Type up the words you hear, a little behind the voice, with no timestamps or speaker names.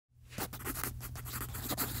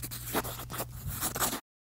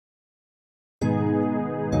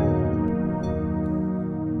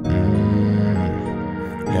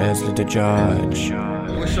Leslie the Judge.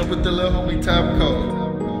 What's up with the little homie top code?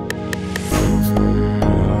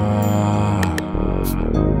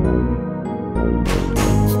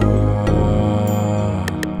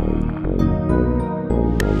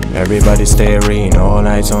 Everybody staring, all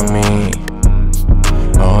eyes on me.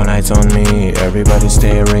 All eyes on me, everybody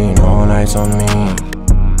staring, all eyes on me.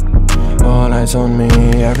 All eyes on me,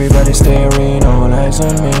 everybody staring, all eyes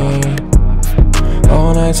on me.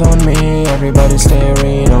 All eyes on me, everybody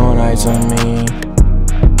staring, all eyes on me.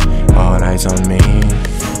 All eyes on me.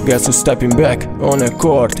 Guess who's stepping back on the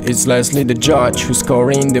court? It's Leslie the Judge, who's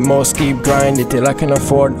scoring the most. Keep grinding till I can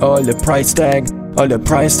afford all the price tag. All the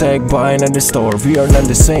price tag buying at the store. We are not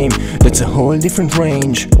the same, that's a whole different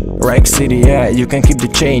range. Rack City, yeah, you can keep the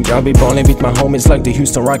change. I'll be balling with my homies like the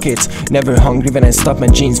Houston Rockets. Never hungry when I stop my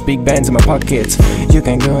jeans, big bands in my pockets. You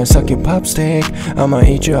can go and suck your pop stick, I'ma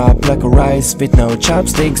eat you up like a rice with no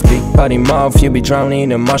chopsticks. Big body mouth, you be drowning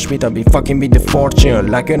in a mosh pit. I'll be fucking with the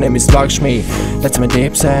fortune like your name is Lakshmi. That's my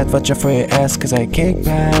deep set, watch out for your ass cause I kick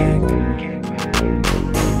back.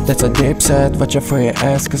 That's a deep set, watch out for your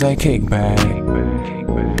ass cause I kick back.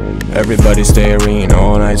 Everybody staring,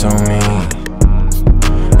 all eyes on me.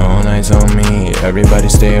 All eyes on me, everybody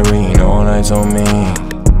staring, all eyes on me.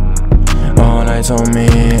 All eyes on me,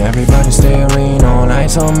 everybody staring, all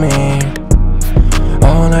eyes on me.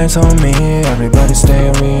 All eyes on me, everybody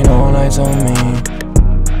staring, all eyes on me.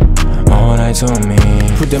 All eyes on me.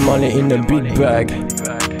 Put the money in a big bag.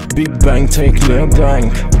 Big bang, take little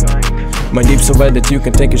blank. My deep so wet that you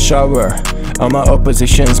can take a shower. All my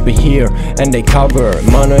oppositions be here and they cover.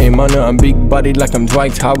 Mano a mano, I'm big bodied like I'm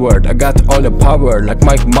Dwight Howard. I got all the power like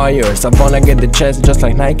Mike Myers. I wanna get the chest just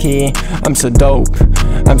like Nike. I'm so dope,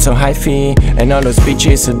 I'm so hyphy. And all those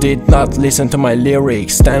bitches who did not listen to my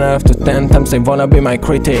lyrics, 10 out of 10 times they wanna be my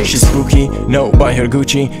critic. She's spooky, no, buy her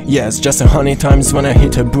Gucci. Yes, just 100 times when I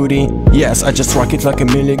hit her booty. Yes, I just rock it like a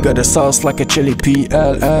milli. Got a sauce like a chili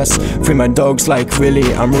PLS. Free my dogs like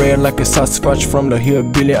Willy. I'm rare like a Sasquatch from the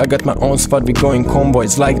hillbilly. I got my own spot, we going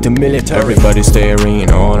convoys like the military. Everybody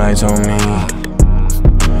staring, all eyes on me.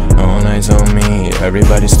 All eyes on me,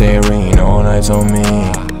 everybody staring, all eyes on me.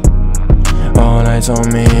 All eyes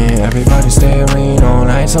on me, everybody staring, all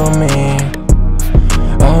eyes on me.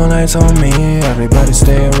 All eyes on me, everybody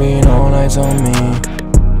staring, all eyes on me.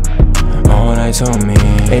 All eyes on me.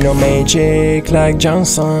 Ain't no magic like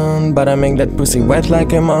Johnson, but I make that pussy wet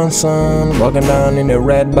like a monsoon. Walking down in the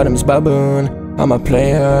red bottoms baboon. I'm a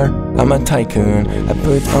player, I'm a tycoon. I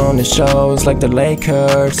put on the shows like the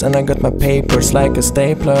Lakers, and I got my papers like a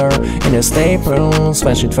stapler. In a staple,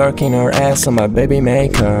 smash it working her ass on my baby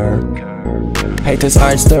maker. Haters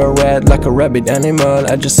eyes turn red like a rabid animal.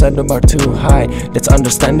 I just set the bar too high, that's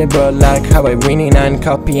understandable. Like how I winning and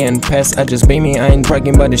copy and pass. I just be me, I ain't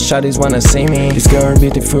bragging but the shawties wanna see me. This girl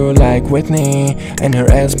beautiful like Whitney, and her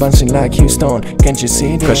ass bouncing like Houston. Can't you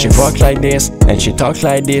see this? Cause she walk like this, and she talk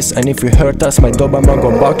like this. And if you hurt us, my Dobama go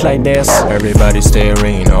bark like this. Everybody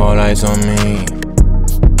staring, all eyes on me.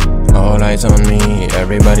 All eyes on me,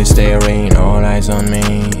 everybody staring, all eyes on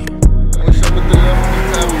me. What's up with the little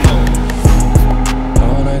homie top code?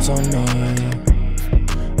 All eyes on me.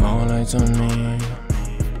 All eyes on me.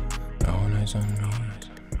 All eyes on me.